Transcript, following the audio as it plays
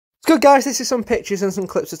Good guys, this is some pictures and some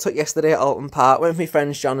clips I took yesterday at Oulton Park. Went with my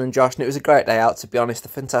friends John and Josh, and it was a great day out, to be honest. A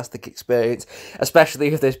fantastic experience, especially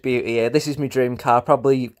with this beauty here. This is my dream car,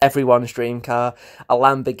 probably everyone's dream car. A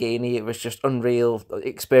Lamborghini. It was just unreal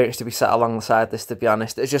experience to be sat alongside this, to be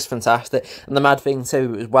honest. It was just fantastic. And the mad thing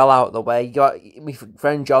too, it was well out of the way. My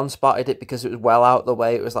friend John spotted it because it was well out of the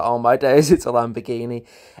way. It was like, oh my days, it's a Lamborghini.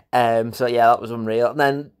 So yeah, that was unreal. And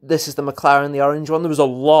then this is the McLaren, the orange one. There was a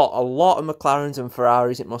lot of McLarens and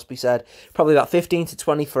Ferraris, it must be said. Probably about 15 to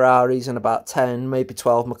 20 Ferraris and about 10, maybe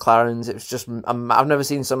 12 McLarens. It was just, I've never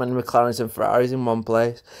seen so many McLarens and Ferraris in one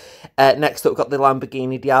place. Next up, we've got the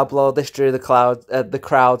Lamborghini Diablo. This drew the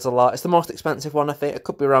crowds a lot. It's the most expensive one, I think. I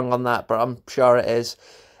could be wrong on that, but I'm sure it is.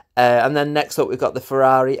 And then next up, we've got the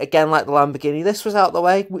Ferrari. Again, like the Lamborghini, this was out of the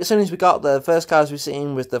way. As soon as we got there, the first cars we've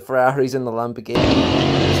seen was the Ferraris and the Lamborghini.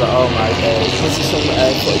 It was like, oh my days. This is some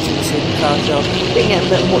footage of the supercar show. Didn't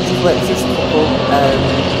get much clips, just a couple.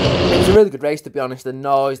 It was a really good race, to be honest. The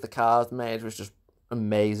noise the cars made was just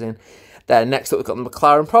amazing. Then next up, we've got the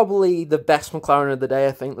McLaren. Probably the best McLaren of the day,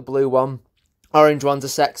 I think, the blue one. Orange ones are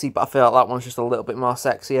sexy, but I feel like that one's just a little bit more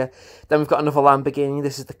sexier. Then we've got another Lamborghini.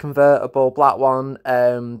 This is the convertible black one.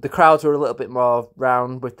 The crowds were a little bit more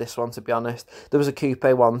round with this one, to be honest. There was a coupe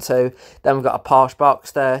one too. Then we've got a Porsche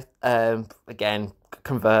Boxster. Again,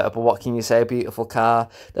 convertible, what can you say, beautiful car.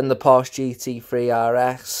 Then the Porsche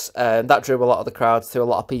GT3 RS, that drew a lot of the crowds too. A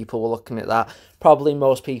lot of people were looking at that. Probably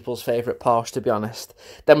most people's favourite Porsche, to be honest.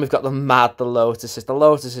 Then we've got the Lotuses. The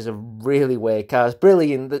Lotus is a really weird car. It's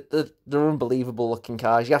brilliant. They're unbelievable looking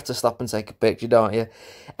cars. You have to stop and take a picture, don't you?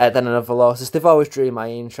 Then another Lotus. They've always drew my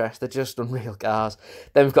interest. They're just unreal cars.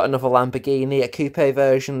 Then we've got another Lamborghini, a coupe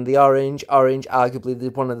version, the orange. Orange,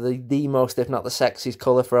 arguably one of the most, if not the sexiest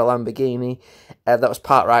colour for a Lamborghini. That was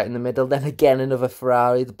parked right in the middle. Then again, another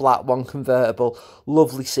Ferrari, the black one, convertible.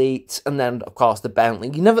 Lovely seats. And then, of course, the Bentley.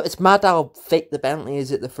 It's mad how thick the Bentley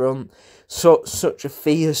is at the front. Such a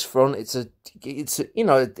fierce front. It's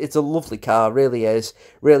a lovely car, really is.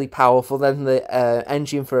 Really powerful. Then the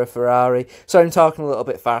engine for a Ferrari. So I'm talking a little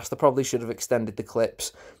bit fast. I probably should have extended the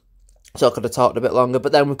clips, so I could have talked a bit longer.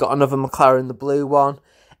 But then we've got another McLaren, the blue one.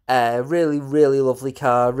 Really lovely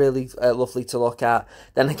car, really lovely to look at.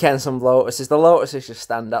 Then again, some Lotuses. The Lotuses just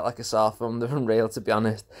stand out like a sore thumb. They're unreal, to be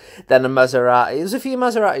honest. Then a Maserati. There's a few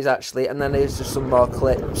Maseratis, actually. And then there's just some more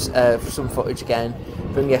clips, some footage again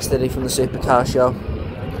from yesterday from the supercar show.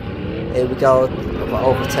 Here we go,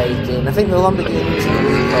 overtaking. I think the Lamborghini was in the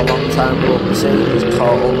lead for a long time, but Mercedes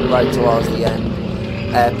caught up right towards the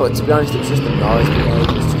end. But to be honest, it was just the noise we made.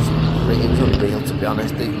 It was unreal, to be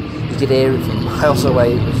honest. You could hear it from miles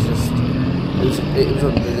away. It was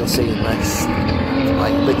unreal seeing this.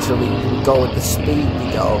 Like, literally, go with the speed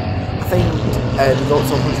you go. I think they go up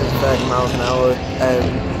to 130 miles an hour.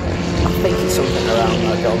 I think it's something around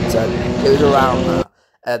that, John said. It was around that.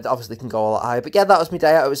 Obviously can go a lot higher. But yeah, that was my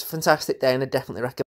day out. It was a fantastic day, and I definitely recommend